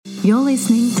You're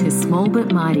listening to Small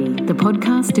But Mighty, the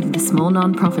podcast of the Small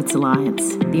Non-Profits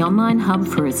Alliance, the online hub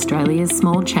for Australia's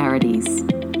small charities.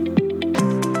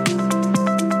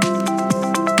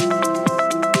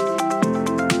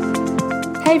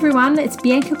 Hey everyone, it's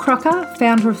Bianca Crocker,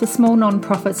 founder of the Small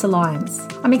Non-Profits Alliance.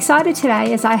 I'm excited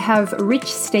today as I have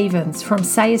Rich Stevens from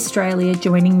Say Australia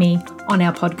joining me on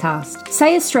our podcast.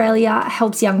 Say Australia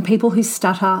helps young people who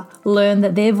stutter learn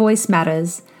that their voice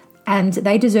matters and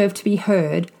they deserve to be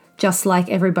heard just like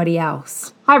everybody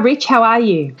else. Hi Rich, how are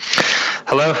you?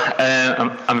 Hello,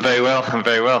 I'm very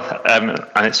well, and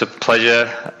it's a pleasure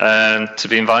to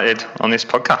be invited on this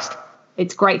podcast.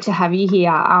 It's great to have you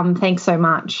here. Thanks so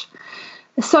much.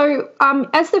 So,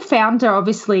 as the founder,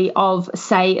 obviously, of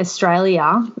Say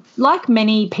Australia, like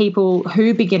many people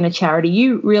who begin a charity,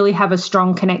 you really have a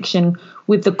strong connection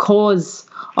with the cause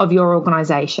of your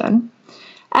organisation.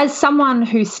 As someone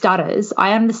who stutters,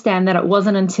 I understand that it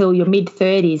wasn't until your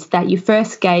mid-30s that you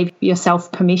first gave yourself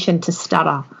permission to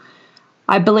stutter.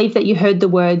 I believe that you heard the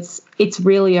words, "It's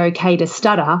really okay to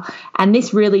stutter," and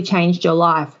this really changed your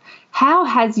life. How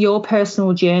has your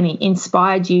personal journey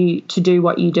inspired you to do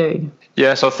what you do?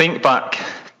 Yeah, so think back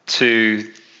to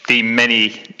the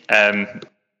many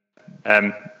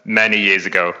years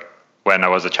ago when I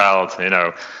was a child, and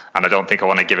I don't think I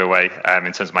want to give away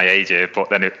in terms of my age here,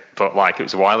 but it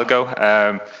was a while ago.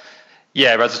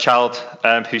 As a child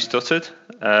who stuttered,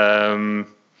 I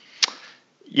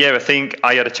think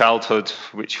I had a childhood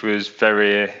which was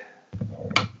very.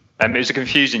 It was a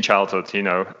confusing childhood,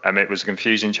 it was a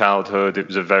confusing childhood. It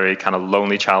was a very kind of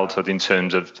lonely childhood in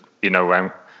terms of,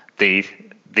 the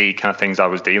kind of things I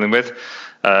was dealing with.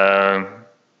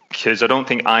 Because I don't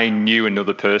think I knew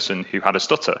another person who had a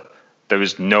stutter. There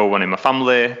was no one in my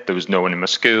family. There was no one in my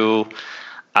school.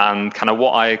 And kind of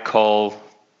what I call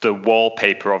the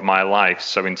wallpaper of my life.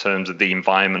 So in terms of the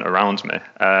environment around me,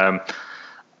 I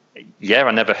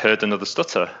never heard another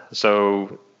stutter.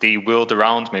 So the world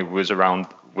around me was a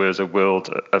world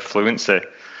of fluency.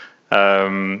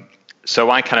 So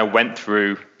I kind of went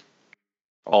through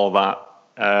all that,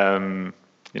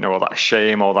 all that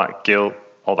shame, all that guilt,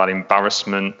 all that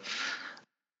embarrassment,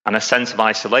 and a sense of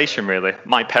isolation, really.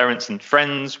 My parents and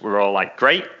friends were all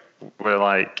great,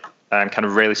 were kind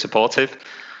of really supportive,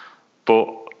 but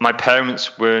my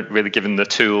parents weren't really given the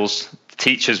tools, the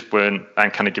teachers weren't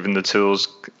kind of given the tools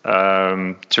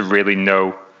to really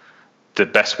know the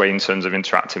best way in terms of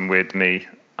interacting with me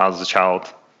as a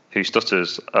child who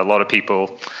stutters. A lot of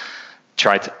people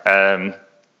try to,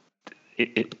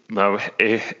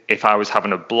 if I was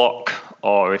having a block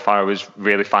or if I was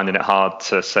really finding it hard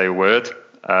to say a word,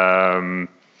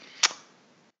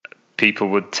 people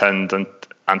would tend to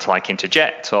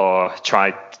interject or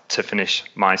try to finish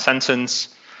my sentence.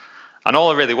 And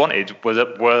all I really wanted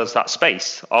was that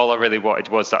space. All I really wanted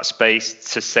was that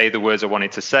space to say the words I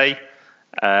wanted to say,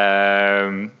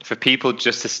 for people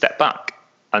just to step back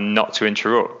and not to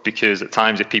interrupt, because at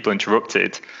times if people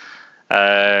interrupted,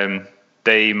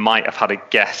 they might have had a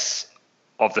guess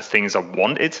of the things I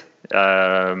wanted.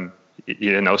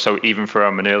 So even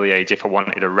from an early age, if I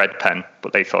wanted a red pen,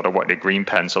 but they thought I wanted a green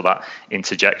pen, so that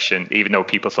interjection, even though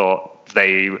people thought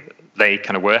they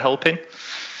kind of were helping,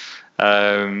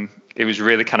 it was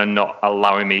really kind of not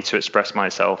allowing me to express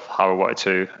myself how I wanted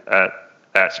to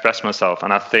express myself.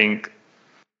 And I think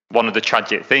one of the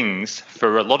tragic things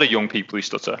for a lot of young people who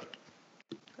stutter,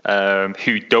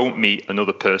 who don't meet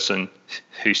another person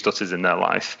who stutters in their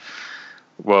life,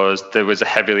 was there was a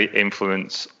heavy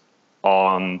influence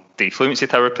on the fluency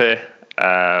therapy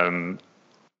and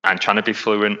trying to be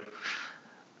fluent.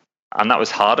 And that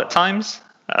was hard at times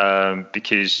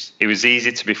because it was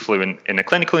easy to be fluent in a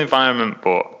clinical environment,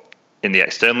 but in the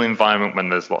external environment when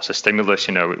there's lots of stimulus,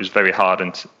 it was very hard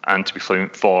and to be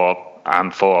fluent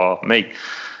for me.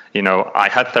 I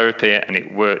had therapy and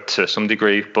it worked to some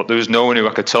degree, but there was no one who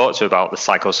I could talk to about the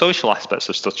psychosocial aspects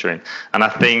of stuttering. And I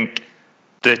think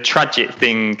the tragic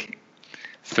thing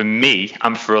for me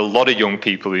and for a lot of young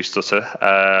people who stutter,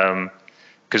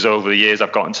 because over the years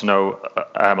I've gotten to know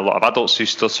a lot of adults who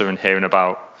stutter and hearing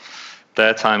about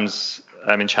their times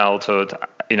in childhood,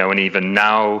 and even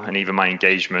now, and even my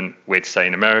engagement with, say,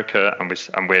 in America and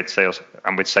with say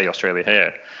Australia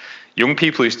here, young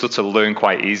people who stutter learn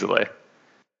quite easily,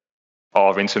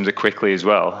 or in terms of quickly as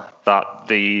well, that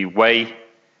the way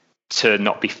to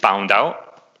not be found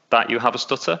out that you have a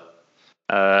stutter,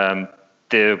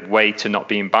 the way to not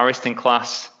be embarrassed in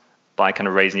class by kind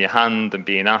of raising your hand and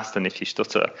being asked, and if you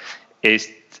stutter, is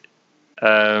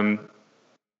to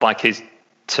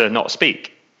not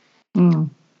speak.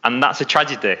 And that's a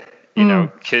tragedy,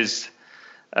 because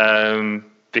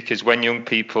when young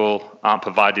people aren't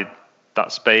provided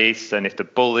that space, and if they're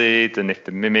bullied, and if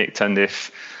they're mimicked, and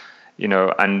if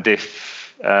their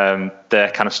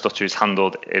kind of stutter is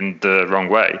handled in the wrong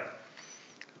way,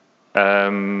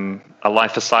 a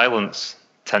life of silence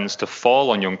tends to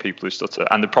fall on young people who stutter.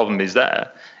 And the problem is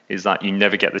that you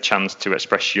never get the chance to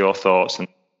express your thoughts and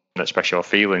express your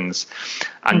feelings,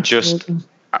 and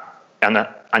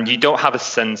and you don't have a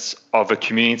sense of a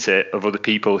community of other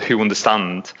people who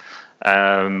understand,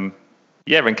 and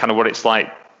kind of what it's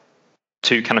like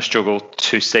to kind of struggle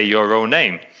to say your own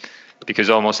name, because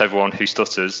almost everyone who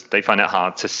stutters, they find it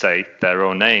hard to say their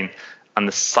own name, and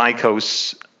the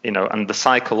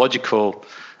psychological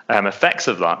effects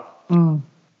of that,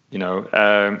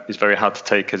 is very hard to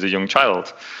take as a young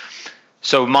child.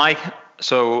 So my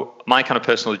kind of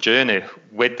personal journey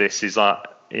with this is that,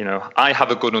 I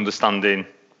have a good understanding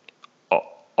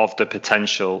of the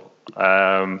potential,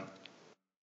 of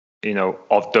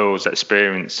those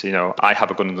experience. I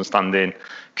have a good understanding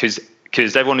because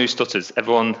everyone who stutters,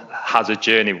 everyone has a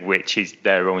journey which is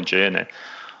their own journey.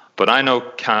 But I know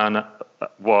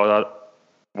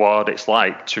what it's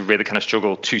like to really kind of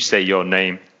struggle to say your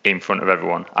name in front of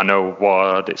everyone. I know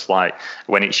what it's like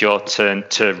when it's your turn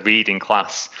to read in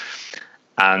class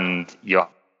and your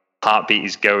heartbeat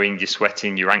is going, you're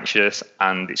sweating, you're anxious,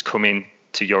 and it's coming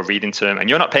to your reading term, and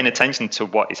you're not paying attention to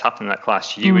what is happening in that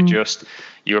class. You were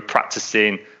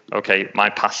practicing, okay,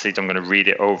 my passage, I'm going to read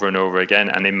it over and over again,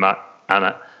 and in my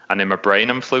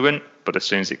brain I'm fluent, but as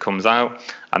soon as it comes out,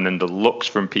 and then the looks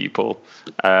from people,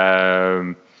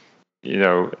 the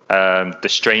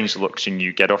strange looks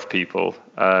you get off people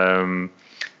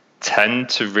tend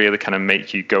to really kind of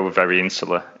make you go very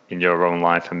insular in your own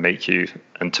life and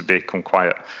to become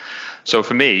quiet. So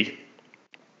for me,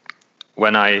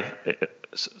 my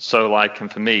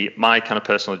kind of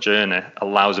personal journey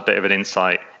allows a bit of an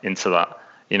insight into that.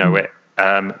 It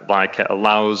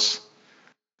allows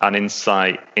an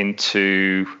insight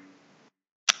into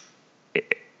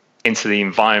the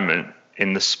environment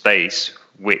in the space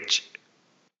which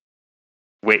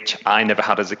I never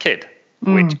had as a kid.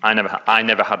 Which I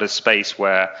never had a space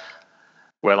where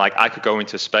like I could go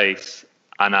into space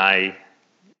and I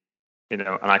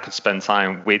could spend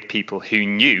time with people who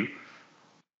knew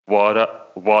what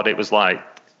it was like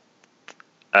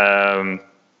to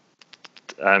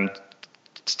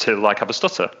like have a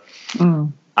stutter,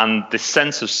 and the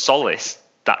sense of solace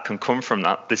that can come from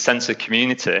that, the sense of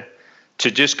community,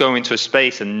 to just go into a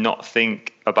space and not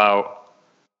think about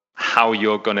how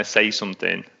you're going to say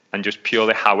something, and just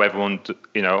purely how everyone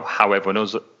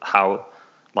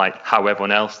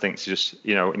else thinks, just,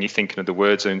 and you're thinking of the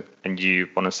words and you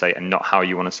want to say, and not how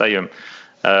you want to say them.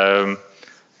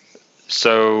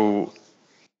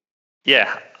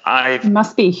 It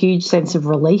must be a huge sense of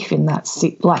relief in that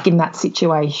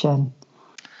situation.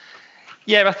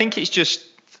 Yeah, I think it's just,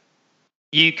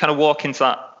 you kind of walk into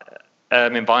that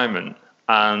environment,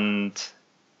 and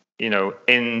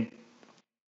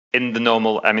in the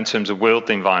normal, in terms of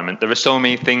worldly environment, there are so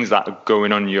many things that are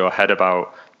going on in your head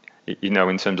about,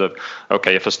 in terms of,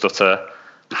 okay, if I stutter,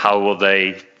 how will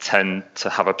they tend to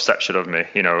have a perception of me?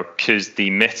 Because the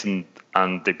myth and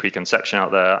the preconception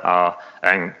out there are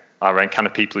kind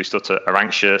of people who stutter are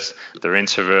anxious, they're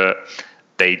introvert,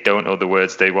 they don't know the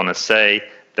words they want to say,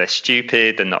 they're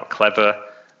stupid, they're not clever.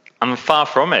 I'm far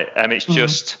from it. It's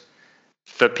just,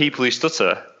 for people who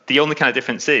stutter, the only kind of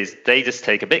difference is they just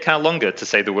take a bit kind of longer to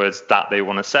say the words that they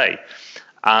want to say.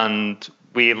 And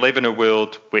we live in a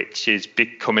world which is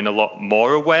becoming a lot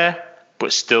more aware,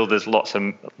 but still there's lots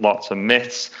of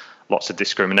myths, lots of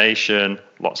discrimination,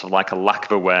 lots of like a lack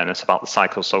of awareness about the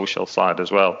psychosocial side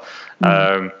as well.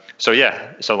 So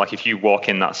if you walk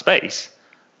in that space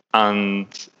and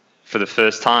for the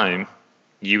first time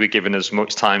you were given as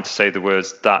much time to say the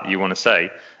words that you want to say,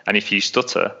 and if you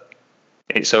stutter,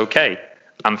 it's okay.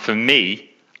 And for me,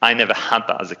 I never had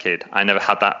that as a kid. I never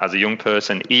had that as a young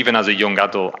person. Even as a young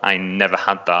adult, I never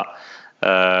had that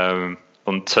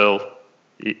until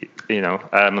I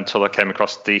came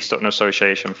across the Stuttering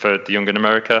Association for the Young in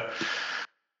America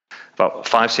about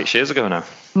 5-6 years ago now.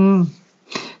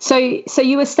 So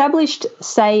you established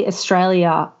Say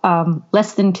Australia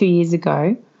less than 2 years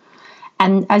ago.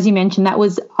 And as you mentioned, that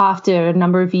was after a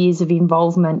number of years of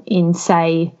involvement in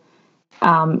Say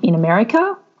in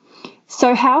America.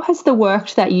 So how has the work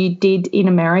that you did in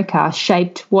America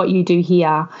shaped what you do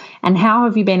here, and how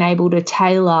have you been able to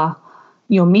tailor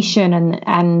your mission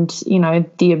and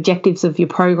the objectives of your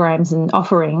programs and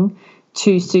offering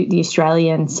to suit the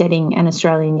Australian setting and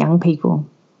Australian young people?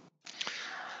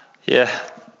 Yeah,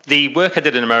 the work I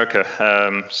did in America,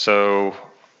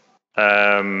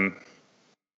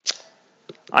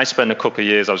 I spent a couple of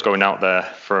years, I was going out there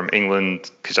from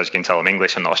England, because as you can tell, I'm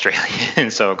English, I'm not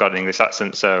Australian, so I've got an English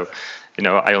accent. So,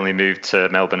 I only moved to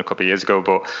Melbourne a couple of years ago,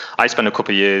 but I spent a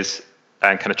couple of years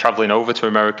and kind of traveling over to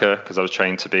America because I was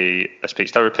trained to be a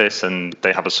speech therapist, and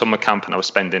they have a summer camp, and I was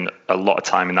spending a lot of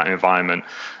time in that environment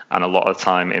and a lot of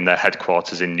time in their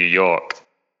headquarters in New York,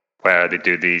 where they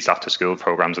do these after-school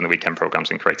programs and the weekend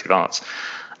programs in creative arts.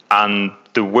 And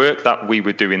the work that we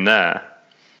were doing there,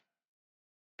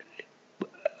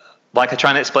 like I try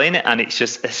and explain it, and it's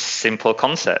just a simple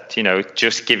concept,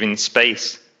 just giving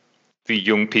space for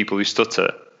young people who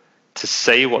stutter to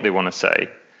say what they want to say,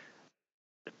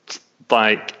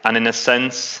 and in a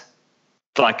sense,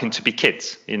 to be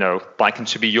kids,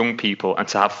 to be young people and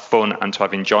to have fun and to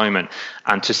have enjoyment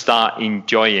and to start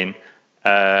enjoying,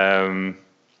 to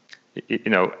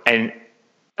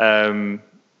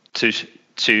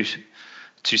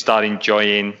start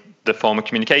enjoying the form of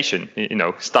communication,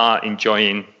 start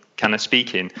enjoying kind of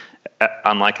speaking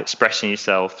and like expressing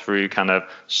yourself through kind of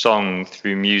song,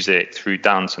 through music, through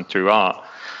dance and through art.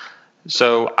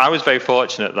 So I was very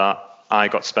fortunate that I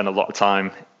got to spend a lot of time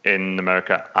in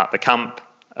America at the camp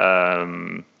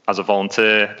as a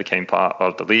volunteer, became part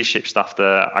of the leadership staff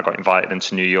there. I got invited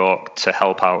into New York to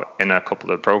help out in a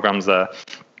couple of programs there.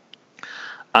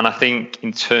 And I think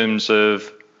in terms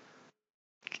of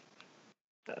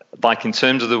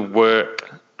the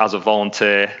work as a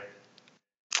volunteer,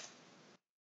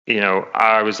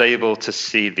 I was able to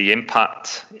see the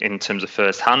impact in terms of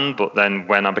firsthand, but then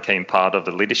when I became part of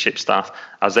the leadership staff,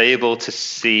 I was able to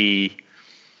see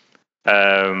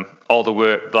all the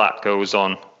work that goes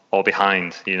on all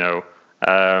behind, all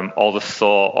the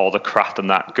thought, all the craft, and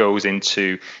that goes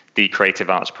into the creative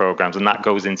arts programs, and that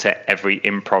goes into every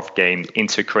improv game,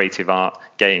 into creative art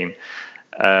game,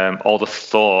 all the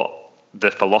thought,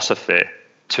 the philosophy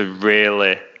to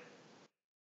really,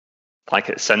 like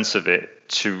a sense of it,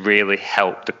 to really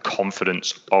help the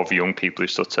confidence of young people who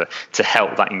stutter, to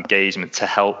help that engagement, to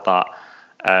help that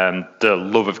the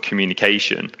love of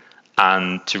communication,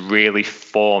 and to really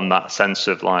form that sense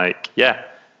of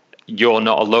you're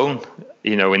not alone,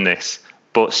 in this,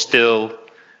 but still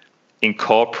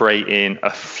incorporating a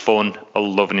fun, a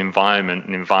loving environment,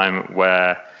 an environment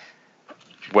where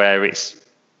it's,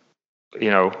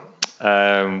 where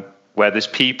there's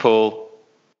people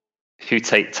who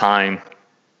take time,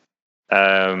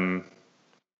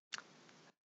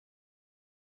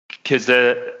 because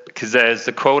there's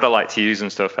a quote I like to use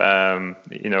and stuff. In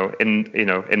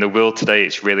the world today,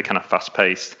 it's really kind of fast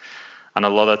paced, and a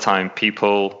lot of the time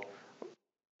people,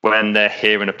 when they're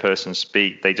hearing a person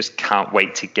speak, they just can't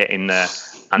wait to get in there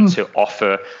and to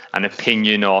offer an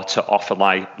opinion or to offer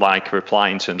like a reply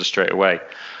in terms of straight away.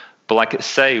 But like I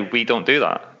say, we don't do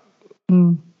that.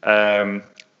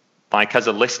 As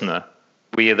a listener,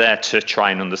 we are there to try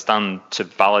and understand, to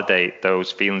validate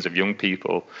those feelings of young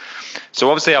people. So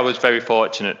obviously I was very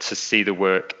fortunate to see the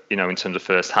work, in terms of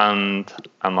firsthand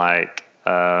and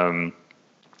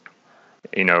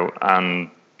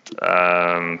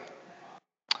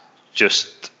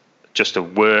just the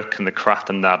work and the craft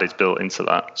and that is built into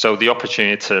that. So the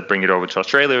opportunity to bring it over to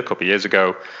Australia a couple of years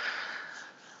ago.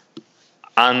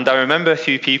 And I remember a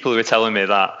few people who were telling me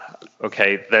that,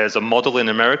 okay, there's a model in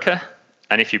America,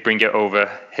 and if you bring it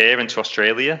over here into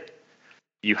Australia,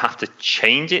 you have to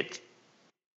change it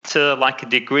to a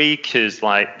degree, because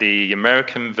the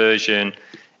American version,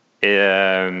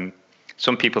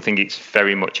 some people think it's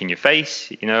very much in your face,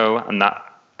 and that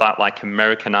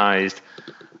Americanized.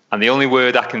 And the only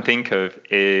word I can think of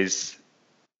is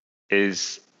and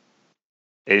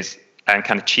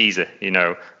kind of cheesy,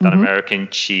 that American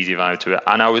cheesy vibe to it.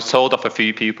 And I was told off a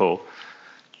few people,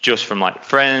 just from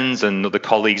friends and other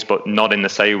colleagues, but not in the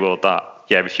SAY world, that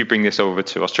if you bring this over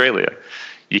to Australia,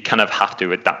 you kind of have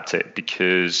to adapt it,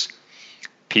 because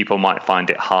people might find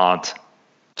it hard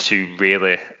to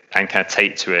really and kind of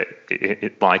take to it,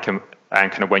 and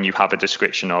kind of when you have a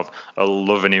description of a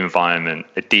loving environment,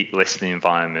 a deep listening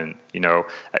environment,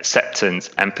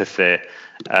 acceptance, empathy,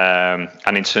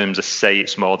 and in terms of SAY,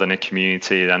 it's more than a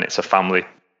community and it's a family.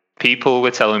 People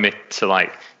were telling me to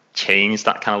change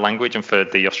that kind of language, and for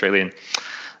the Australian,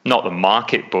 not the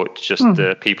market, but just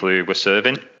the people who were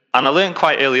serving. And I learned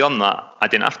quite early on that I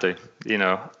didn't have to.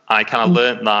 I kind of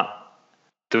learned that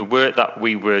the work that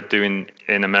we were doing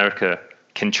in America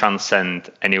can transcend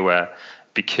anywhere,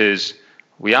 because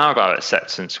we are about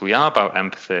acceptance, we are about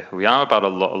empathy, we are about a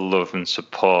lot of love and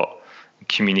support,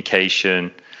 communication,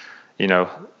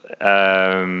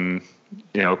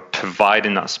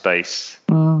 providing that space,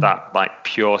 that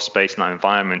pure space in that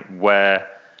environment where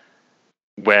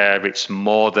it's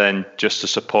more than just a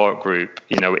support group.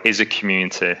 It is a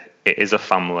community. it is a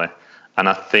family. And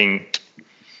I think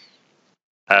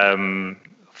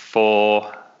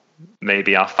for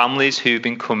maybe our families who've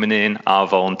been coming in, our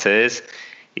volunteers,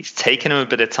 it's taken them a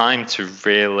bit of time to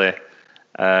really,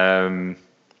 I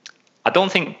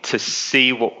don't think to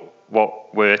see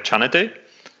what we're trying to do,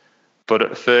 but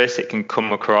at first it can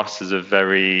come across as a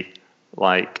very,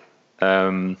 like,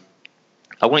 I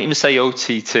won't even say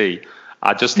OTT.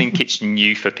 I just think it's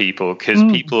new for people, because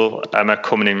people are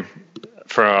coming in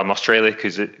from Australia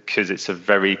because it's a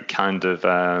very kind of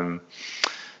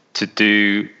to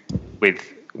do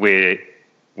with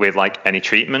like any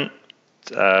treatment,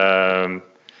 to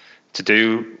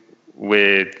do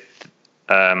with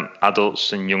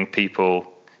adults and young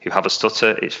people who have a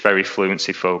stutter. It's very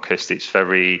fluency focused. It's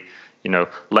very,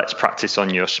 let's practice on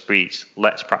your speech.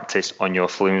 Let's practice on your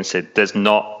fluency. There's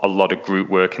not a lot of group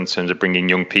work in terms of bringing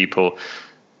young people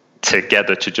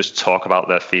together to just talk about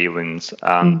their feelings,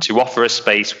 to offer a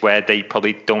space where they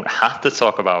probably don't have to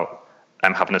talk about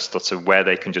having a stutter, where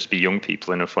they can just be young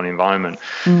people in a fun environment.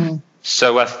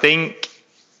 So I think,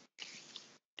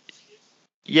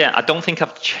 I don't think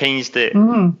I've changed it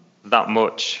that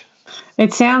much.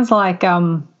 It sounds like,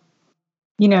 at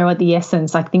the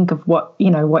essence, I think of what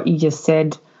you just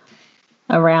said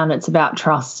around, it's about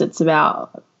trust. It's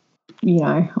about,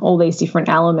 all these different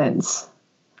elements,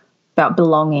 about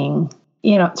belonging.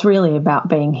 It's really about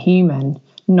being human,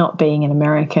 not being an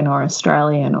American or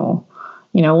Australian or,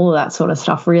 all of that sort of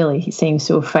stuff really seems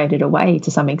to have faded away to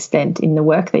some extent in the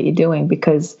work that you're doing,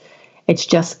 because it's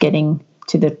just getting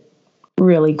to the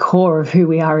really core of who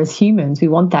we are as humans. We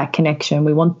want that connection.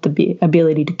 We want the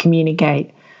ability to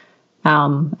communicate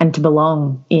and to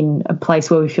belong in a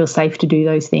place where we feel safe to do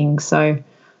those things. So it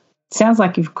sounds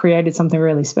like you've created something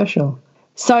really special.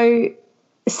 So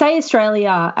Say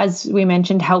Australia, as we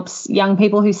mentioned, helps young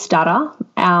people who stutter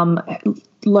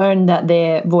learn that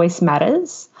their voice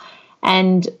matters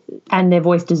and their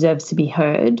voice deserves to be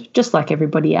heard, just like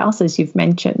everybody else, as you've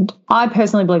mentioned. I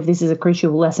personally believe this is a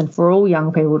crucial lesson for all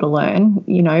young people to learn,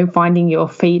 finding your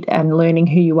feet and learning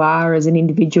who you are as an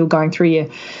individual going through your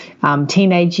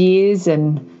teenage years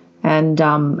and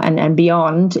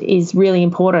beyond is really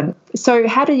important. So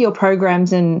how do your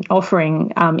programs and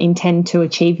offering intend to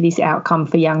achieve this outcome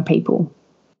for young people?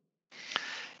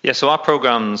 Yeah, so our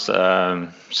programs,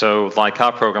 our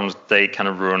programs, they kind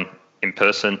of run in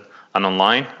person and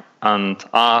online, and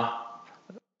our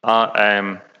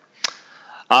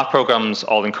programs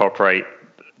all incorporate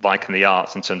like in the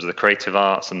arts, in terms of the creative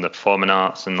arts and the performing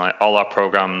arts, and like all our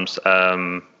programs,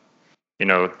 there's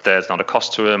not a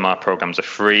cost to them. Our programs are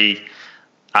free,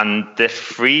 and they're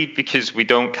free because we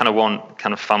don't kind of want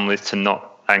kind of families to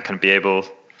not and kind of be able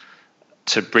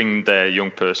to bring their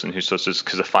young person who suffers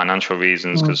because of financial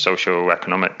reasons, because of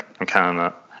socio-economic and kind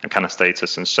of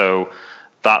status. And so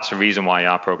that's the reason why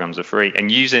our programs are free.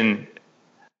 And using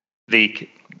the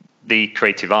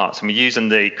creative arts, and we're using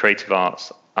the creative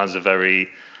arts as a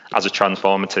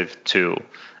transformative tool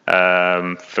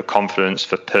for confidence,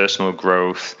 for personal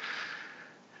growth,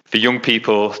 for young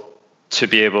people to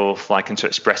be able and to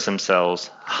express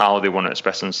themselves how they want to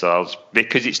express themselves,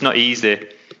 because it's not easy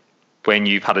when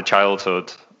you've had a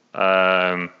childhood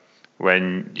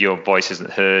when your voice isn't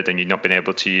heard and you've not been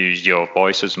able to use your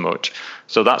voice as much.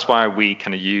 So that's why we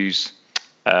kind of use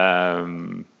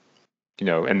in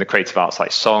the creative arts,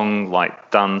 like song,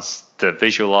 like dance, the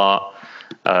visual art,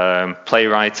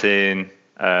 playwriting,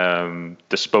 the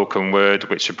spoken word,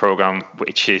 which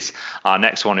is our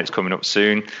next one. It's coming up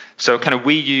soon. So kind of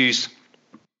we use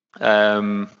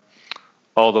all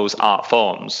those art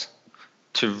forms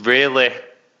to really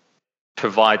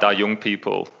provide our young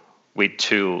people with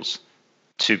tools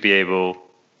to be able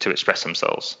to express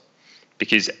themselves,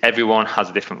 because everyone has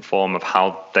a different form of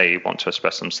how they want to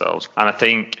express themselves. And I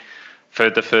think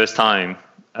for the first time,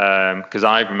 because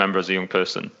I remember as a young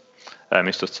person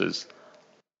who stutters,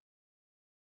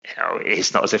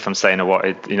 it's not as if I'm saying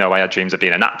I had dreams of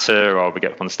being an actor or we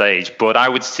get up on stage, but I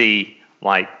would see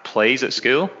like plays at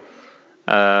school,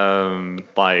 like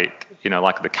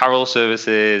the carol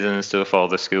services and stuff, or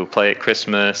the school play at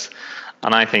Christmas.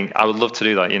 And I think I would love to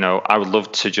do that. I would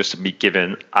love to just be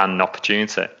given an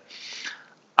opportunity.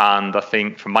 And I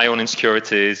think from my own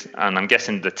insecurities, and I'm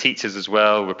guessing the teachers as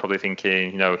well, we're probably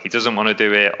thinking, he doesn't want to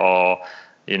do it, or,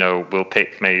 we'll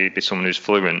pick maybe someone who's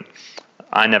fluent.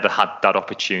 I never had that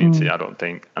opportunity, I don't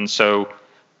think. And so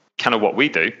kind of what we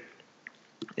do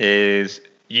is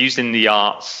using the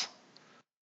arts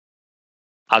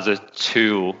as a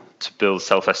tool to build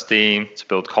self-esteem, to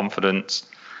build confidence,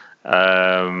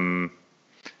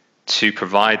 to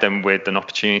provide them with an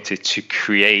opportunity to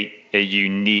create a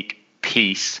unique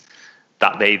piece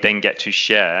that they then get to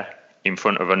share in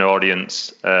front of an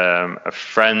audience of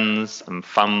friends and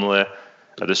family,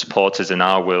 of the supporters in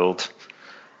our world.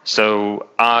 So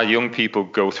our young people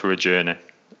go through a journey.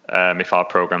 If our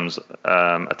programs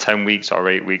are 10 weeks or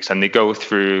 8 weeks, and they go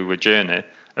through a journey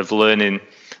of learning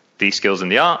these skills in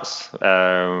the arts,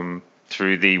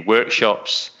 through the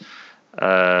workshops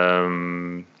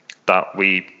that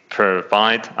we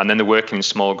provide, and then they're working in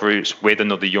small groups with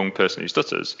another young person who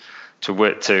stutters to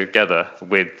work together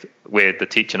with the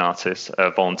teaching artist,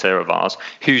 a volunteer of ours,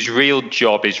 whose real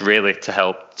job is really to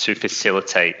help to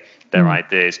facilitate their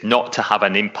ideas, not to have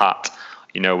an impact,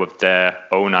 of their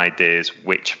own ideas,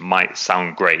 which might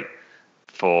sound great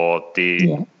for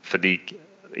the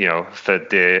young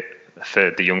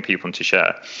people to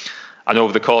share. And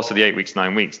over the course of the 8 weeks,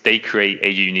 9 weeks, they create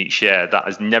a unique share that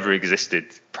has never existed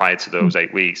prior to those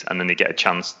 8 weeks. And then they get a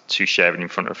chance to share it in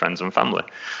front of friends and family.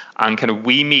 And kind of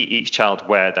we meet each child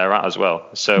where they're at as well.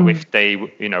 So if they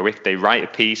write a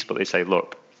piece, but they say,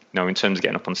 look, in terms of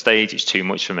getting up on stage, it's too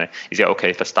much for me. Is it okay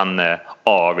if I stand there?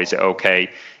 Or is it okay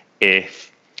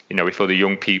if other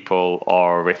young people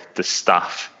or if the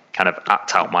staff kind of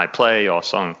act out my play or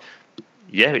song?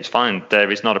 Yeah, it's fine.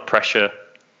 There is not a pressure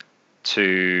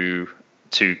to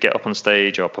get up on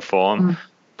stage or perform,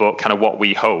 but kind of what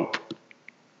we hope,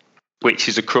 which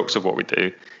is the crux of what we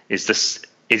do, is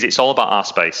it's all about our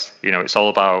space. It's all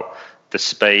about the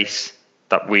space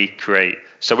that we create.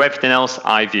 So everything else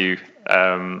I view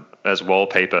as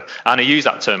wallpaper, and I use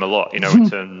that term a lot, in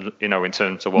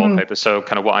terms of wallpaper. So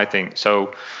kind of what I think.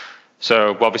 So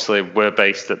obviously we're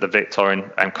based at the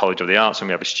Victorian College of the Arts, and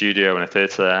we have a studio and a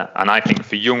theatre there. And I think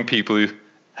for young people who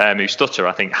stutter,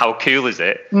 I think, how cool is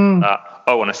it that,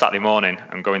 on a Saturday morning,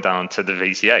 I'm going down to the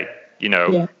VCA,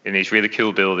 in these really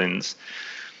cool buildings,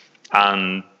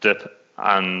 and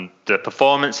the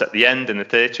performance at the end in the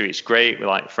theatre, it's great with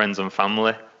like friends and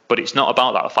family, but it's not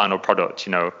about that final product.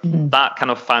 That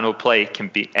kind of final play can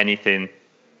be anything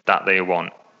that they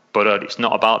want, but it's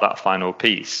not about that final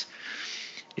piece.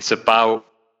 It's about,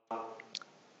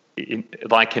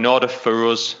 in order for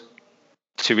us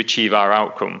to achieve our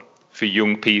outcome, for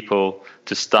young people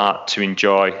to start to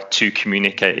enjoy, to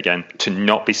communicate again, to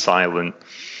not be silent,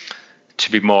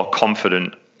 to be more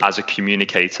confident as a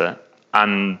communicator.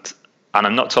 And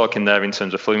I'm not talking there in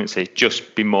terms of fluency,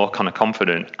 just be more kind of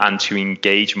confident and to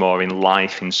engage more in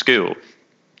life in school.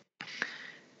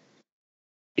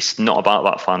 It's not about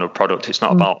that final product. It's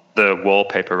not about the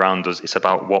wallpaper around us. It's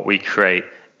about what we create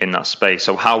in that space.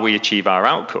 So how we achieve our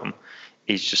outcome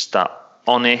is just that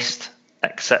honest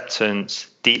acceptance,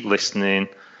 deep listening,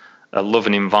 a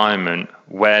loving environment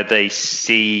where they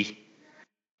see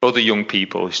other young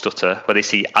people who stutter, where they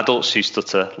see adults who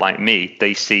stutter like me,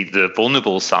 they see the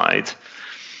vulnerable side,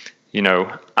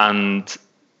 and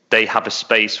they have a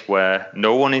space where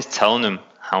no one is telling them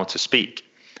how to speak.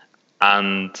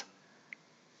 And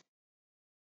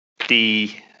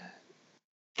the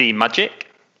magic,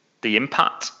 the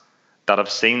impact that I've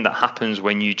seen that happens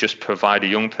when you just provide a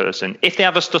young person, if they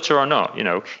have a stutter or not,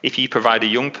 if you provide a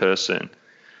young person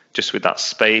just with that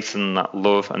space and that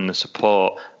love and the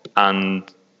support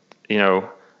and,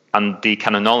 and the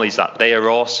kind of knowledge that they are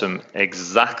awesome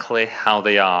exactly how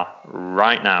they are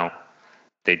right now.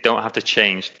 They don't have to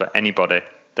change for anybody.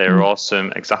 They're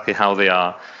awesome exactly how they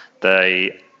are.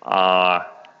 They are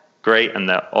great and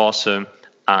they're awesome,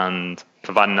 and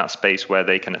providing that space where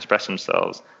they can express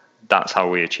themselves. That's how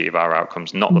we achieve our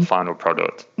outcomes, not the final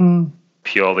product,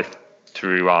 purely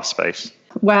through our space.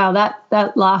 Wow,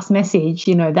 that last message,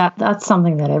 that's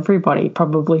something that everybody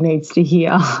probably needs to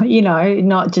hear,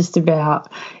 not just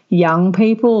about young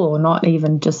people, or not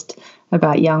even just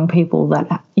about young people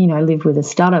that, live with a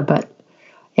stutter, but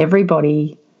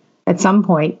everybody at some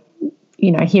point,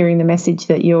 hearing the message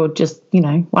that you're just,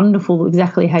 wonderful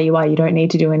exactly how you are, you don't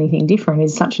need to do anything different,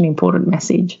 is such an important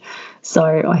message. So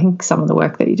I think some of the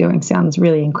work that you're doing sounds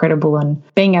really incredible, and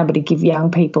being able to give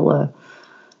young people a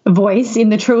voice in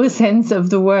the truest sense of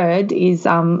the word is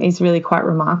really quite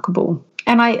remarkable.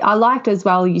 And I liked as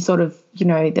well, you sort of,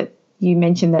 that you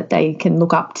mentioned that they can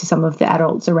look up to some of the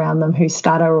adults around them who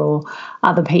stutter, or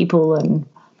other people. And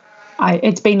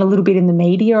it's been a little bit in the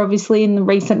media, obviously, in the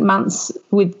recent months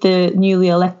with the newly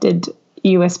elected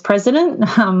US president,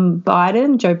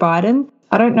 Joe Biden.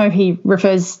 I don't know if he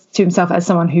refers to himself as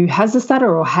someone who has a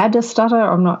stutter or had a stutter.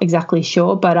 I'm not exactly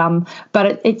sure, but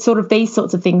it's sort of, these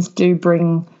sorts of things do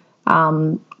bring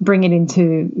it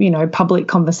into, public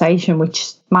conversation,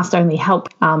 which must only help.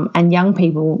 And young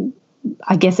people,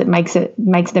 I guess it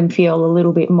makes them feel a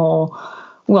little bit more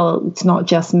well, it's not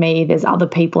just me, there's other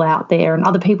people out there and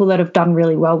other people that have done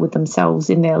really well with themselves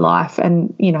in their life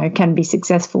and, you know, can be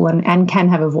successful and can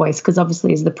have a voice, because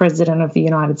obviously as the President of the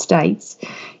United States,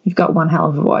 you've got one hell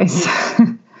of a voice.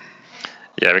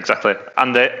 Yeah, exactly.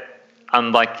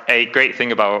 And like a great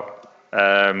thing about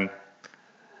kind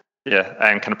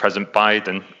of President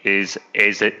Biden is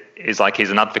like he's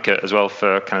an advocate as well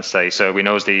for kind of say. So we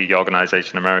know the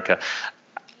Organization America.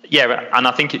 Yeah, and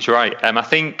I think it's right. I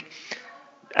think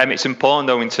it's important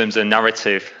though in terms of the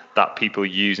narrative that people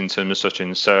use in terms of such.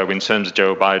 And so in terms of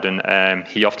Joe Biden,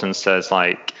 he often says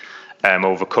like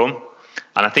overcome,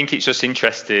 and I think it's just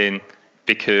interesting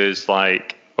because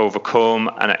like overcome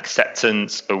and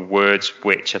acceptance are words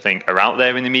which I think are out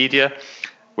there in the media,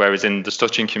 whereas in the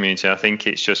Stutching community, I think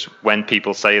it's just when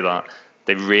people say that,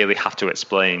 they really have to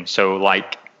explain. So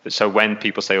when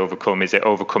people say overcome, is it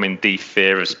overcoming the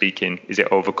fear of speaking? Is it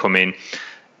overcoming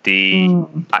the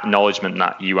acknowledgement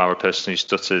that you are a person who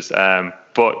stutters?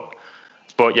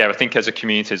 But yeah, I think as a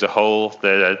community as a whole,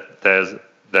 there's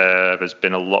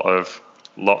been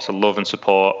lots of love and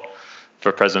support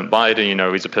for President Biden. You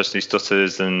know, he's a person who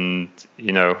stutters, and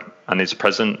you know, and he's the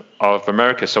president of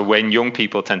America. So when young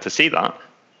people tend to see that,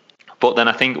 but then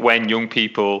I think when young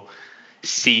people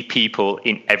see people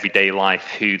in everyday life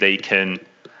who they can,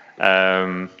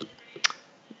 who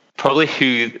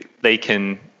they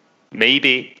can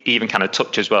maybe even kind of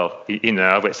touch as well. You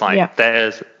know, it's like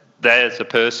there's a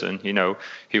person, you know,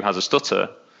 who has a stutter,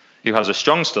 who has a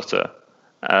strong stutter.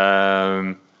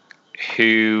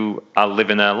 Who are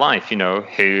living their life, you know,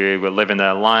 who are living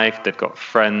their life. They've got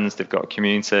friends, they've got a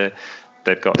community,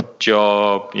 they've got a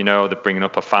job, you know, they're bringing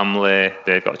up a family,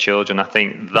 they've got children. I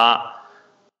think that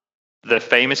the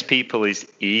famous people is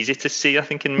easy to see, I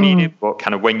think, in media, but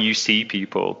kind of when you see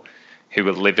people who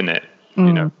are living it,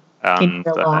 you know, and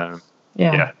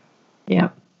yeah.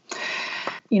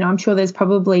 You know, I'm sure there's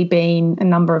probably been a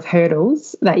number of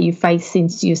hurdles that you've faced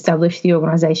since you established the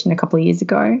organisation a couple of years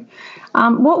ago.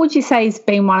 What would you say has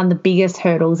been one of the biggest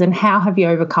hurdles, and how have you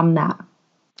overcome that?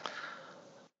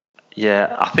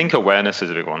 Yeah, I think awareness is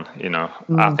a big one, you know.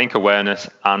 I think awareness,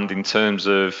 and in terms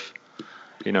of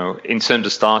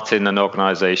starting an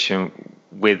organisation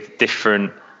with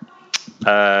different,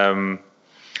 I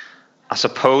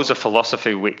suppose, a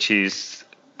philosophy which is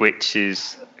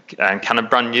kind of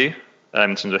brand new.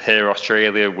 In terms of here,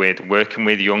 Australia, with working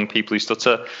with young people who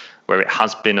stutter, where it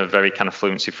has been a very kind of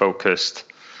fluency focused,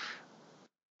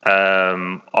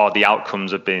 or the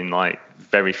outcomes have been like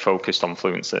very focused on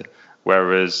fluency,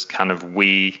 whereas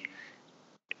we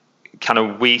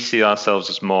see ourselves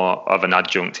as more of an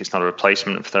adjunct. It's not a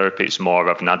replacement of therapy; it's more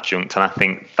of an adjunct, and I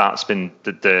think that's been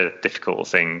the difficult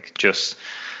thing, just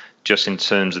in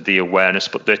terms of the awareness,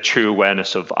 but the true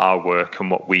awareness of our work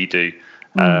and what we do.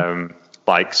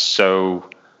 So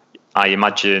I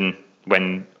imagine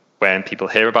when people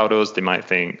hear about us, they might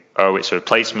think, oh, it's a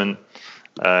replacement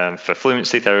for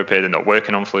fluency therapy. They're not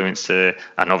working on fluency.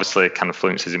 And obviously kind of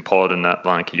fluency is important at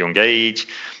like a young age.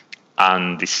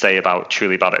 And they say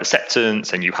truly about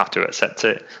acceptance, and you have to accept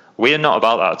it. We are not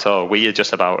about that at all. We are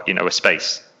just about, you know, a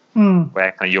space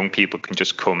where kind of young people can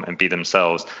just come and be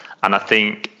themselves. And I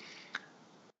think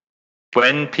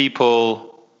when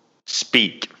people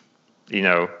speak, you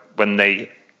know, when they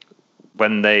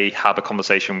have a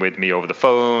conversation with me over the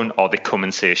phone, or they come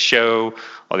and see a show,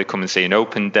 or they come and see an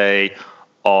open day,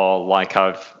 or like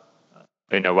I've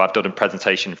done a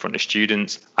presentation in front of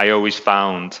students, I always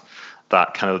found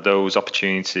that kind of those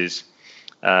opportunities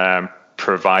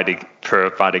provide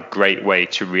a great way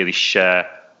to really share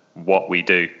what we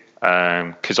do.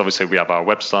 Because obviously we have our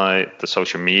website, the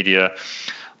social media,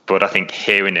 but I think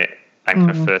hearing it and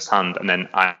kind of firsthand, and then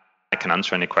I can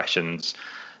answer any questions.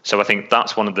 So I think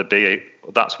that's one of the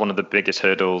biggest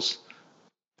hurdles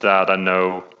that I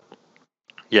know,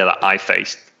 that I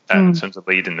faced in terms of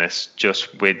leading this,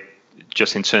 just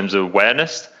in terms of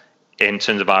awareness, in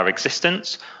terms of our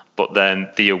existence, but then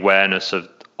the awareness of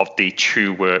the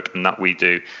true work and that we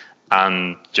do,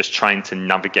 and just trying to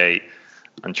navigate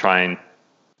and trying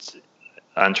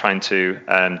to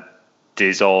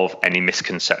dissolve any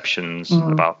misconceptions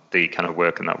about the kind of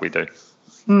work and that we do.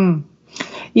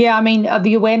 Yeah, I mean,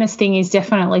 the awareness thing is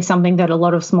definitely something that a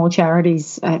lot of small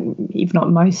charities, if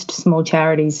not most small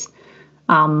charities,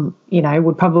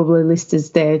 would probably list as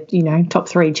their, top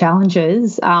 3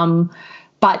 challenges.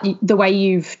 But the way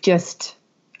you've just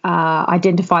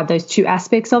identified those 2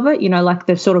 aspects of it, like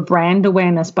the sort of brand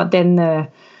awareness, but then the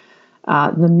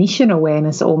mission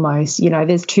awareness almost,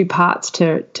 there's 2 parts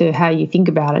to how you think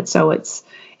about it. So it's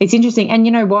interesting. And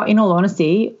you know what, in all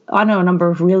honesty, I know a number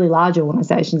of really large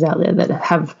organisations out there that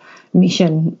have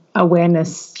mission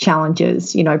awareness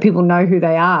challenges. You know, people know who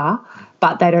they are,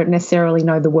 but they don't necessarily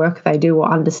know the work they do or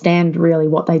understand really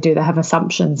what they do. They have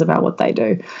assumptions about what they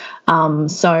do.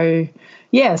 So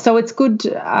it's good.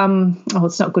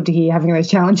 It's not good to hear having those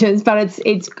challenges, but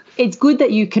it's good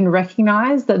that you can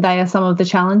recognise that they are some of the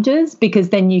challenges, because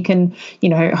then you can, you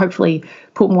know, hopefully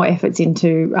put more efforts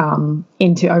into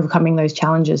overcoming those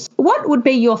challenges. What would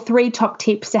be your 3 top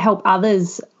tips to help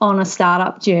others on a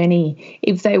startup journey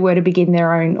if they were to begin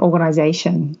their own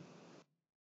organisation?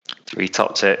 3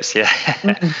 top tips, yeah.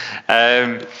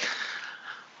 Mm-hmm.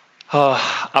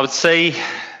 I would say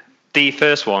the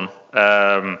first one.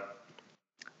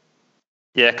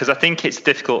 Yeah, because I think it's a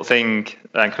difficult thing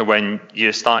when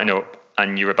you're starting up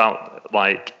and you're about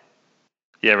kind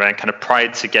of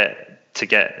pride to get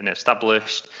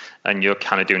established, and you're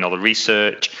kind of doing all the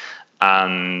research.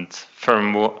 And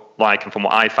from what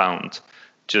I found,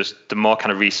 just the more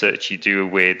kind of research you do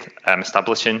with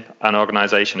establishing an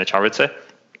organisation, a charity,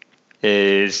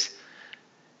 is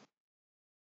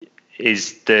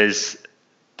there's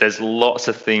lots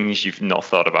of things you've not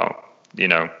thought about, you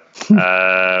know.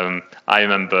 I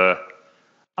remember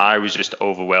I was just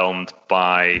overwhelmed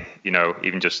by, you know,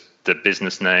 even just the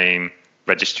business name,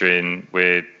 registering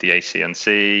with the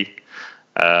ACNC,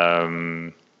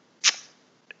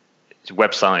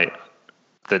 website,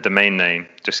 the domain name,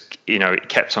 just, you know, it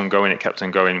kept on going.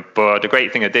 But the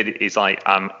great thing I did is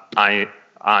I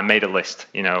made a list,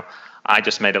 you know. I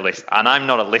just made a list, and I'm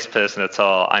not a list person at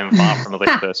all. I'm far from a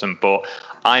list person, but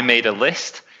I made a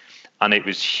list. And it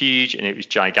was huge and it was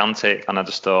gigantic. And I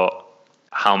just thought,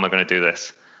 how am I going to do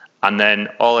this? And then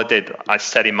all I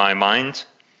said in my mind,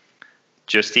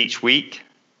 just each week,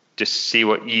 just see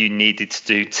what you needed to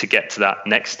do to get to that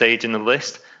next stage in the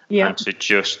list. Yeah. And to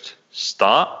just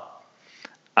start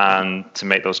and to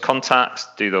make those contacts,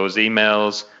 do those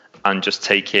emails, and just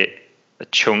take it a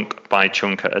chunk by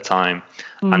chunk at a time.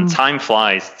 And time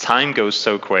flies. Time goes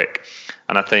so quick.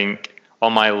 And I think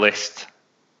on my list,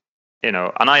 you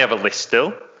know, and I have a list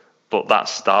still, but that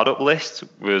startup list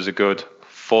was a good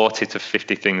 40 to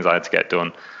 50 things I had to get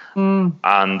done.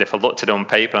 And if I looked at it on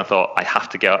paper, I thought I have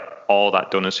to get all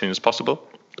that done as soon as possible.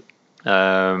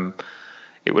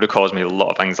 It would have caused me a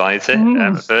lot of anxiety.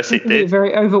 At first it did.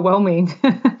 Very overwhelming.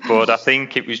 But I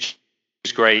think it was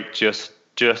great just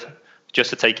to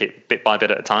take it bit by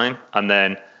bit at a time. And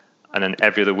then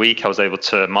every other week I was able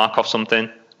to mark off something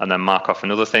and then mark off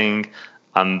another thing.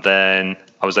 And then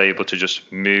I was able to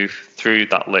just move through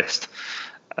that list.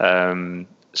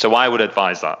 So I would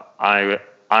advise that.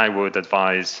 I would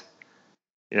advise,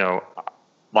 you know,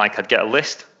 like I'd get a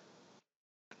list,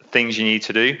 things you need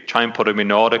to do, try and put them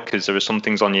in order, because there are some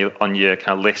things on your kind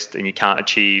of list and you can't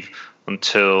achieve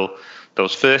until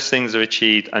those first things are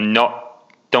achieved, and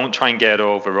don't try and get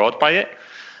overawed by it.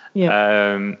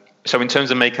 Yeah. So in terms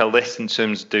of making a list, in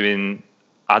terms of doing,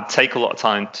 I'd take a lot of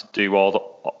time to do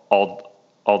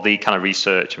all the kind of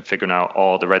research and figuring out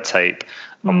all the red tape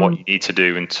and what you need to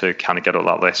do and to kind of get on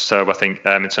that list. So I think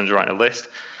in terms of writing a list,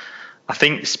 I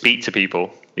think speak to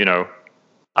people, you know,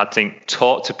 I think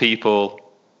talk to people,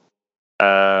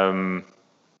 talk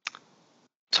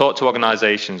to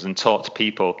organizations and talk to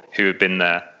people who have been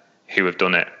there, who have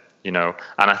done it, you know.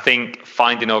 And I think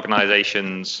finding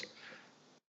organizations,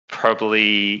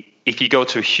 probably if you go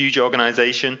to a huge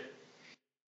organization,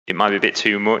 it might be a bit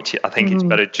too much. I think it's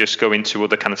better just go into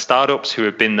other kind of startups who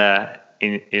have been there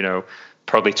in, you know,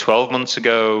 probably 12 months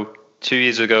ago, 2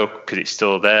 years ago, because it's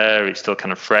still there, it's still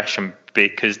kind of fresh, and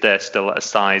because they're still at a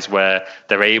size where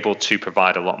they're able to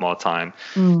provide a lot more time.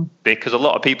 Because a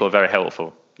lot of people are very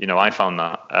helpful. You know, I found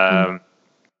that.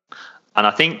 And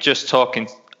I think just talking,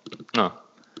 I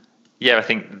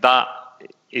think that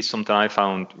is something I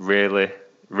found really,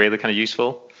 really kind of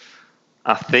useful.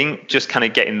 I think just kind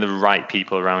of getting the right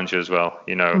people around you as well,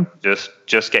 you know,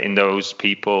 just getting those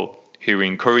people who are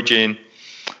encouraging.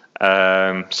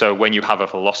 So when you have a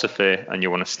philosophy and you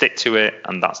want to stick to it,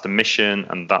 and that's the mission,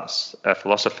 and that's a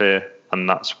philosophy, and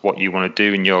that's what you want to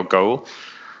do in your goal,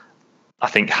 I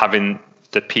think having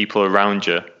the people around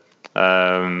you,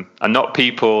 and not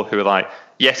people who are like,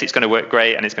 yes, it's going to work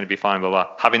great and it's going to be fine, blah, blah.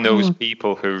 Having those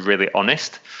people who are really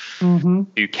honest,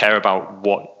 who care about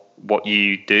what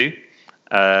you do,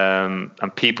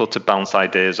 and people to bounce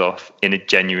ideas off in a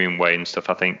genuine way and stuff.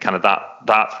 I think kind of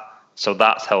so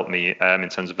that's helped me in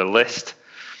terms of a list,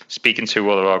 speaking to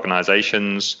other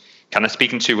organizations, kind of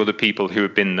speaking to other people who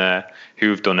have been there, who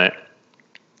have done it,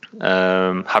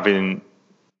 having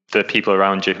the people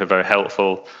around you who are very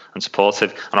helpful and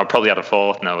supportive. And I'll probably add a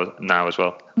fourth now as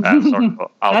well. Sorry,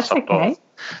 but I'll stop both.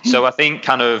 So I think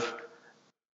kind of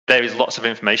there is lots of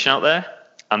information out there,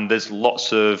 there's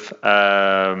lots of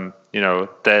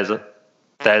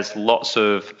there's lots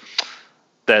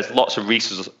of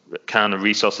resources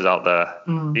out there.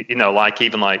 In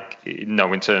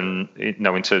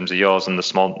terms of yours and the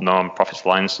Small Non-Profits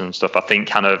Alliance and stuff. I think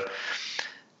kind of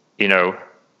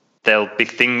there'll be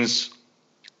things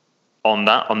on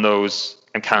those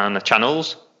kind of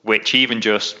channels which even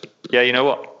just I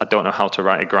don't know how to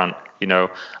write a grant. I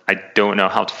don't know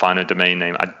how to find a domain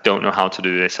name. I don't know how to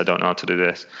do this. I don't know how to do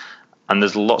this. And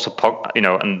there's lots of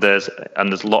and there's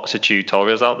lots of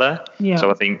tutorials out there. Yeah. So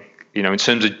I think in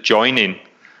terms of joining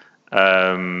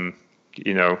an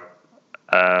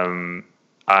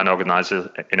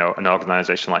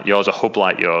organization like yours, a hub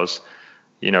like yours,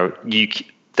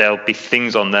 there'll be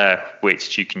things on there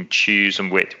which you can choose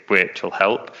and which will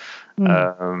help.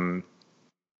 I'd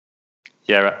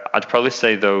probably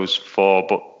say those four,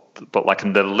 but like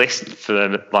in the list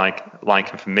for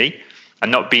for me,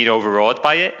 and not being overawed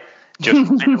by it,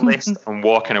 just writing the list and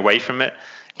walking away from it,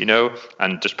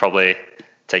 and just probably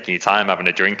taking your time, having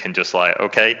a drink, and just like,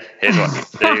 okay, here's what I need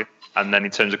to do. And then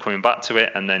in terms of coming back to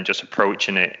it, and then just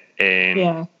approaching it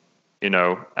in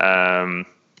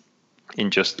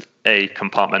just a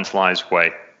compartmentalized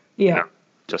way. Yeah.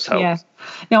 Just helps. Yeah.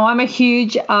 Now, I'm a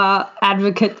huge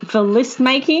advocate for list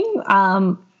making.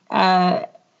 My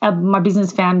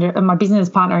business partner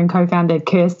and co-founder,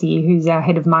 Kirsty, who's our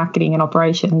head of marketing and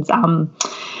operations,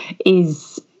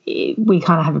 we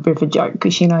kind of have a bit of a joke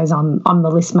because she knows I'm the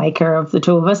list maker of the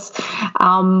two of us.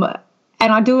 And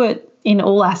I do it in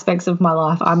all aspects of my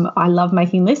life. I love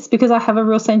making lists because I have a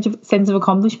real sense of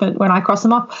accomplishment when I cross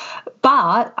them off.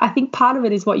 But I think part of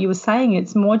it is what you were saying.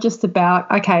 It's more just about,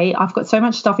 okay, I've got so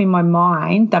much stuff in my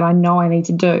mind that I know I need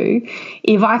to do.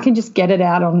 If I can just get it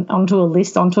out onto a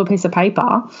list, onto a piece of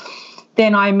paper,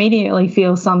 then I immediately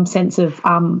feel some sense of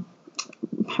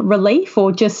relief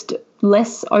or just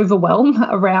less overwhelm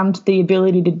around the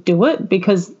ability to do it,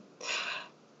 because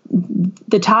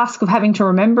the task of having to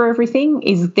remember everything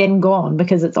is then gone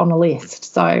because it's on a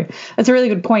list. So that's a really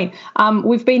good point.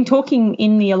 We've been talking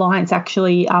in the Alliance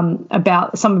actually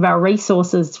about some of our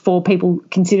resources for people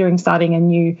considering starting a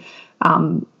new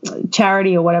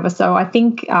charity or whatever. So I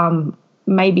think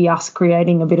maybe us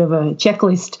creating a bit of a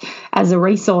checklist as a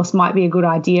resource might be a good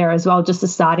idea as well, just a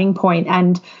starting point,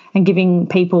 and giving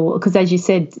people, because as you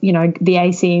said, the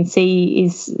ACNC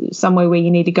is somewhere where you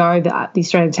need to go. The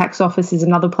Australian Tax Office is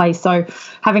another place. So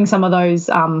having some of those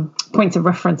points of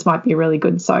reference might be really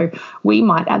good. So we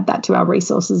might add that to our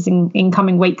resources in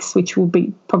coming weeks, which will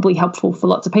be probably helpful for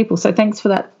lots of people. So thanks for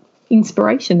that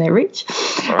inspiration there, Rich.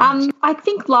 I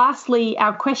think lastly,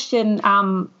 our question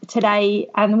today,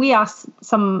 and we asked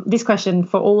this question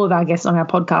for all of our guests on our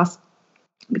podcast,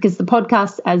 because the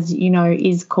podcast, as you know,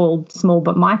 is called Small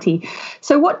But Mighty.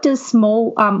 So what does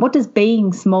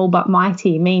being small but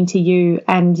mighty mean to you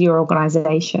and your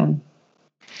organisation?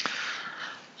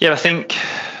 Yeah, I think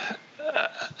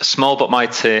small but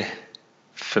mighty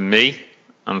for me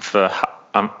and for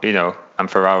and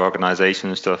for our organisation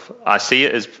and stuff, I see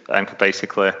it as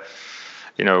basically,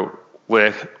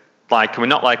 we're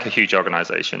not like a huge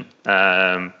organisation,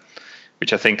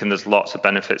 which I think, and there's lots of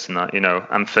benefits in that,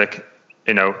 and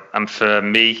for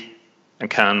me and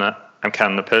kind of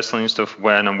personally and stuff,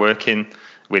 when I'm working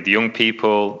with young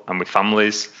people and with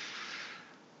families,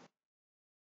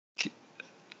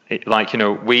 it's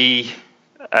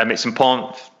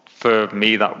important for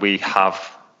me that we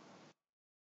have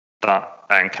that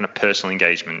and kind of personal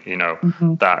engagement,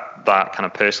 that kind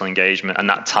of personal engagement and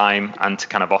that time, and to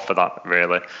kind of offer that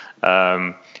really.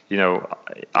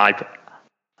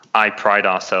 I pride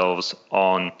ourselves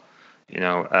on,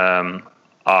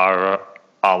 our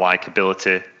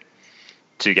ability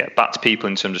to get back to people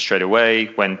in terms of straight away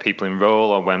when people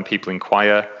enroll or when people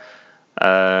inquire.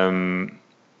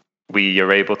 We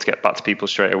are able to get back to people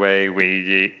straight away.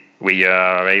 We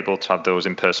are able to have those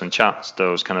in-person chats,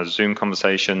 those kind of Zoom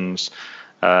conversations,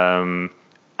 and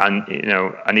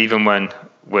even when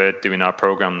we're doing our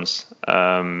programs,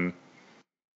 a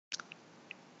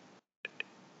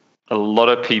lot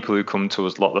of people who come to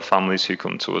us, a lot of the families who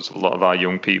come to us, a lot of our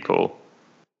young people,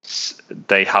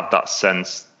 they have that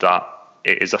sense that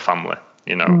it is a family,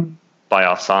 by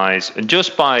our size, and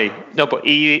just by but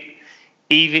even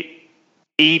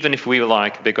if we were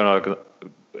like a big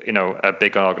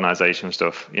organization and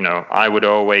stuff, I would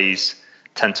always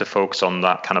tend to focus on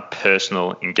that kind of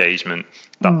personal engagement,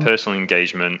 that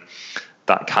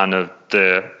kind of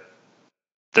the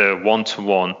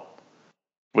one-to-one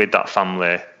with that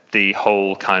family, the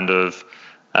whole kind of,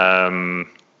 how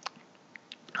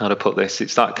to put this?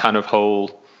 It's that kind of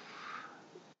whole,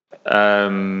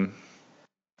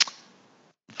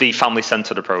 the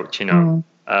family-centered approach, you know.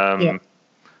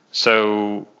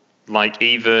 So like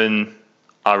even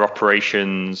our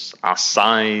operations, our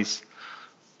size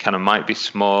kind of might be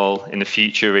small. In the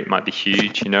future, it might be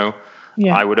huge, you know.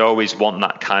 I would always want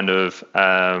that kind of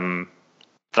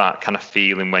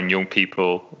feeling when young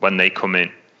people, when they come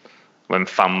in, when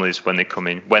families, when they come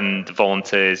in, when the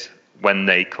volunteers, when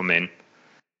they come in,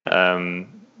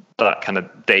 that kind of,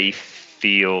 they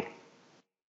feel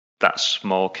that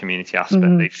small community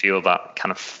aspect. They feel that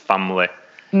kind of family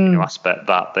aspect,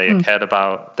 that they are cared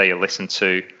about, they are listened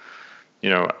to, you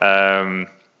know.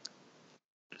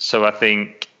 So I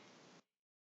think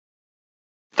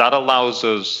that allows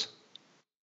us,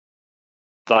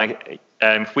 like,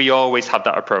 if we always have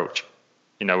that approach,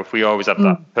 you know, if we always have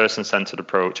that person-centered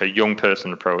approach, a young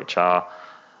person approach, our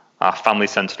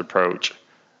family-centered approach,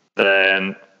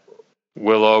 then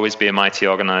we'll always be a mighty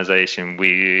organization.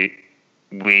 We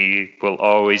will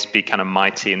always be kind of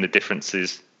mighty in the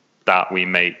differences that we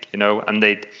make, you know, and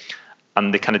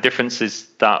the kind of differences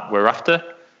that we're after,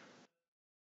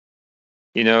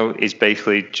 you know, is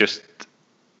basically just,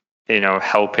 you know,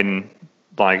 helping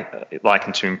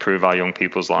and to improve our young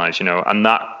people's lives, you know, and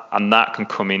that can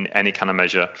come in any kind of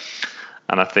measure.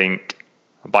 And I think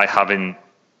by having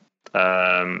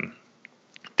the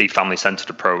family-centered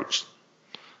approach,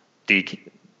 the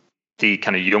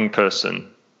kind of young person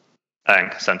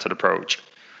centered approach,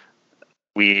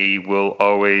 we will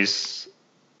always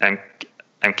and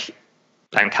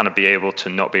kind of be able to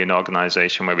not be an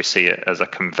organization where we see it as a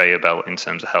conveyor belt in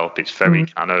terms of help. It's very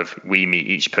kind of, we meet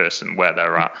each person where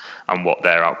they're at and what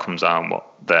their outcomes are and what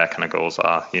their kind of goals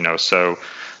are, you know. So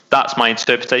that's my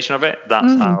interpretation of it.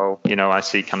 That's how, you know, I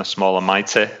see kind of small and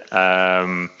mighty.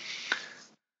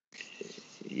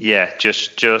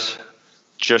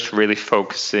 Just really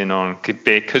focusing on,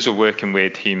 because we're working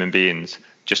with human beings,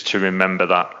 just to remember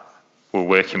that we're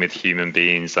working with human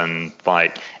beings, and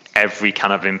like every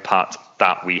kind of impact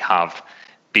that we have,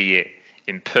 be it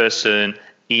in person,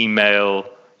 email,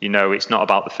 you know, it's not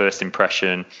about the first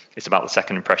impression, it's about the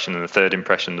second impression and the third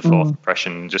impression, the fourth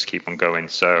impression, just keep on going.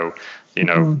 So, you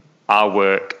know, our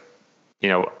work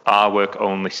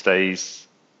only stays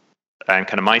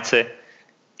kind of mighty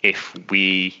if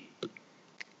we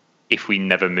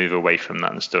never move away from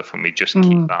that and stuff, and we just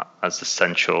keep that as the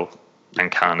central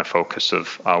and kind of focus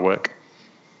of our work.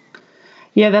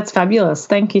 Yeah, that's fabulous.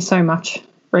 Thank you so much,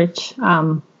 Rich,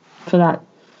 for that,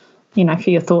 you know, for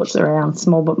your thoughts around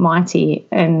small but mighty.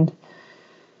 And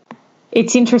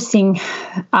it's interesting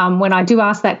when I do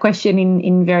ask that question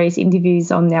in various interviews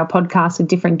on our podcast with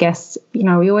different guests, you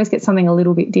know, we always get something a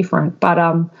little bit different, but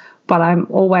I'm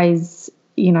always,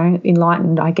 you know,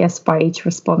 enlightened, I guess, by each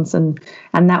response, and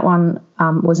that one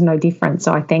was no different.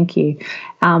 So I thank you.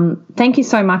 Thank you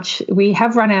so much. We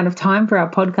have run out of time for our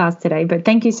podcast today, but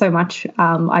thank you so much.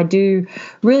 I do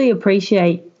really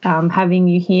appreciate having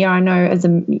you here. I know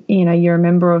you're a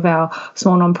member of our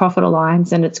Small Nonprofit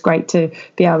Alliance, and it's great to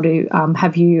be able to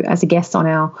have you as a guest on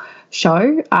our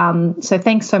show. So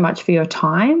thanks so much for your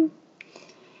time.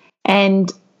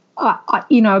 And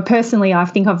personally, I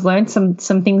think I've learned some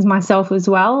things myself as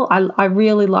well. I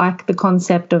really like the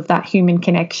concept of that human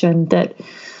connection that,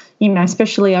 you know,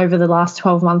 especially over the last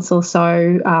 12 months or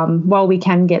so, while we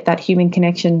can get that human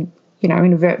connection, you know,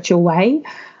 in a virtual way,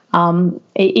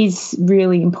 it is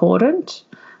really important.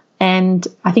 And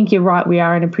I think you're right. We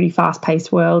are in a pretty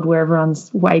fast-paced world where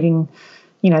everyone's waiting,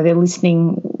 you know, they're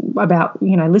listening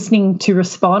to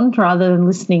respond rather than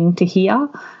listening to hear.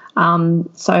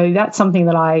 So that's something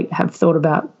that I have thought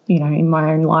about, you know, in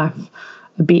my own life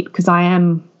a bit, because I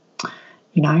am,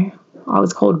 you know, I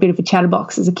was called a bit of a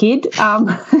chatterbox as a kid,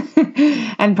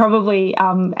 and probably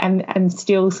and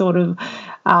still sort of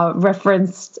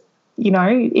referenced, you know,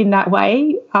 in that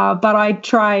way. But I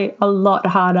try a lot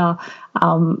harder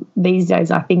these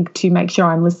days, I think, to make sure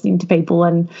I'm listening to people,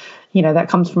 and, you know, that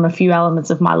comes from a few elements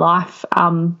of my life.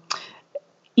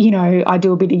 You know, I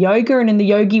do a bit of yoga, and in the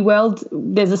yogi world,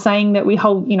 there's a saying that you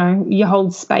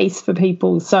hold space for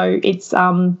people. So it's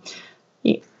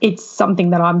something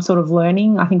that I'm sort of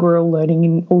learning. I think we're all learning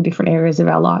in all different areas of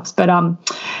our lives. But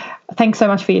thanks so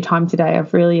much for your time today.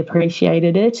 I've really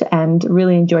appreciated it and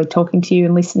really enjoyed talking to you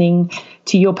and listening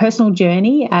to your personal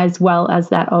journey as well as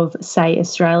that of SAY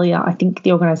Australia. I think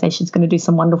the organisation is going to do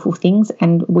some wonderful things,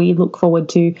 and we look forward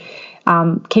to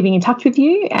keeping in touch with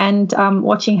you and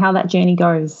watching how that journey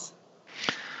goes.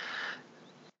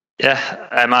 Yeah,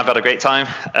 I've had a great time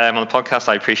on the podcast.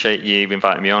 I appreciate you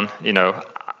inviting me on. You know,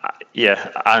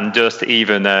 and just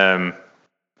even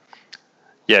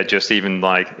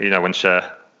like, you know, when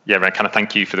I kind of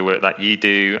thank you for the work that you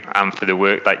do and for the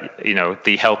work that, you know,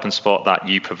 the help and support that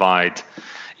you provide,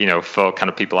 for kind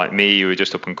of people like me who are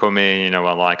just up and coming,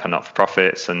 are like are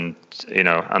not-for-profits, and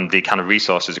and the kind of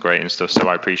resources are great and stuff. So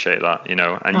I appreciate that, and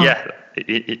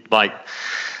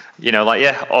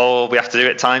all we have to do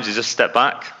at times is just step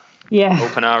back,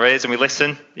 open our ears, and we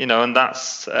listen, and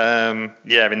that's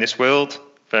in this world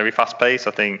very fast-paced,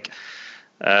 I think.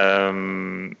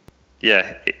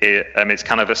 It's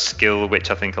kind of a skill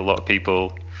which I think a lot of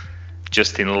people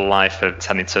just in life have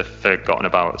tended to forgotten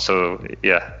about. So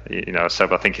so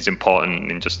I think it's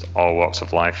important in just all walks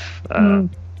of life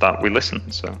that we listen.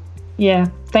 So yeah,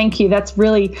 thank you. That's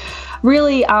really,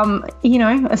 really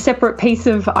a separate piece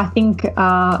of, I think,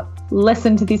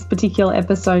 lesson to this particular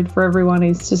episode for everyone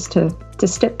is just to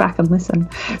step back and listen.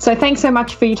 So thanks so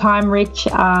much for your time, Rich,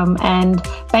 and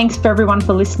thanks for everyone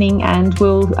for listening, and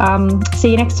we'll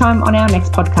see you next time on our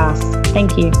next podcast.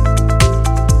 Thank you.